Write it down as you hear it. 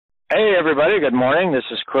Hey everybody, good morning. This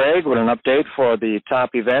is Craig with an update for the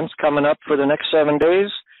top events coming up for the next 7 days.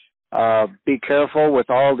 Be careful with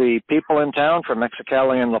all the people in town from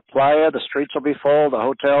Mexicali and La Playa. The streets will be full, the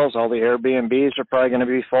hotels, all the Airbnbs are probably going to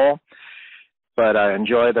be full. But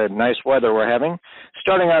enjoy the nice weather we're having.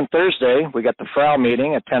 Starting on Thursday, we got the Frau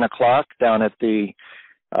meeting at 10 o'clock down at the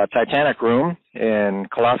Titanic Room in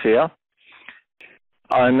Calafia.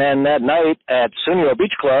 And then that night at Sunio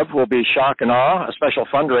Beach Club will be Shock and Awe, a special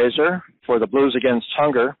fundraiser for the Blues Against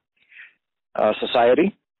Hunger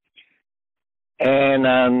Society. And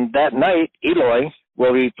on that night, Eloy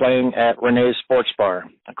will be playing at Renee's Sports Bar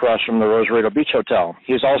across from the Rosarito Beach Hotel.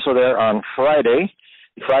 He's also there on Friday.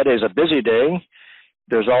 Friday's a busy day.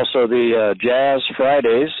 There's also the Jazz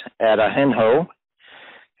Fridays at Ajenjo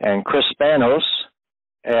and Chris Spanos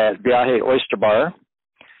at Viaje Oyster Bar.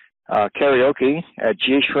 Karaoke at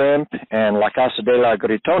G Shrimp and La Casa de la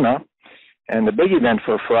Gritona. And the big event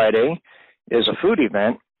for Friday is a food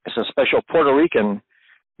event. It's a special Puerto Rican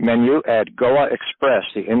menu at Goa Express,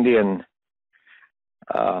 the Indian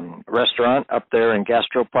restaurant up there in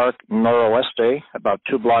Gastro Park Noroeste, about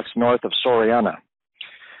 2 blocks north of Soriana.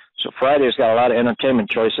 So Friday's got a lot of entertainment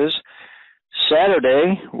choices.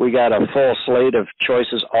 Saturday, we got a full slate of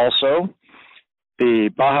choices also.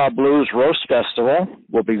 The Baja Blues Roast Festival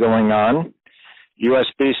will be going on.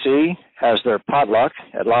 USBC has their potluck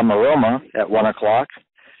at La Maroma at 1 o'clock.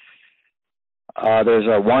 There's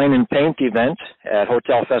a wine and paint event at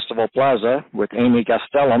Hotel Festival Plaza with Amy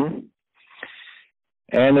Gastelum.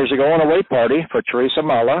 And there's a going away party for Teresa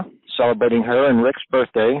Mala, celebrating her and Rick's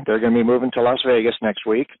birthday. They're going to be moving to Las Vegas next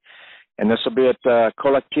week. And this will be at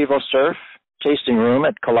Colectivo Surf Tasting Room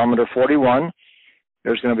at Kilometer 41.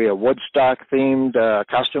 There's going to be a Woodstock-themed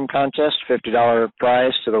costume contest, $50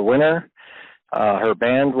 prize to the winner. Her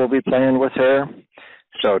band will be playing with her.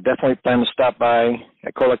 So definitely plan to stop by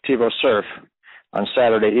at Colectivo Surf on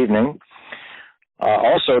Saturday evening.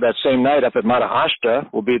 Also, that same night up at Mata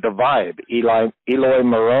Ashta will be The Vibe. Eloy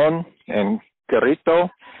Marron and Carrito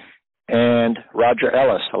and Roger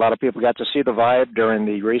Ellis. A lot of people got to see The Vibe during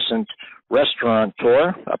the recent restaurant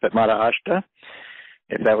tour up at Mata Ashta.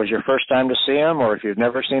 If that was your first time to see them, or if you've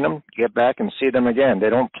never seen them, get back and see them again. They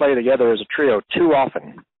don't play together as a trio too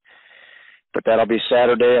often. But that'll be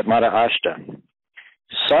Saturday at Mata Ashta.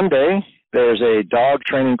 Sunday, there's a dog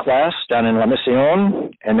training class down in La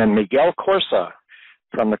Misión, and then Miguel Corsa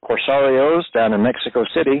from the Corsarios down in Mexico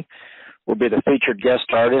City will be the featured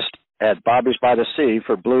guest artist at Bobby's by the Sea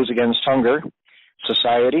for Blues Against Hunger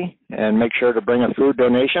Society, and make sure to bring a food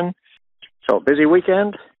donation. So busy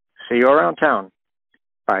weekend. See you around town.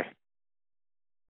 Bye.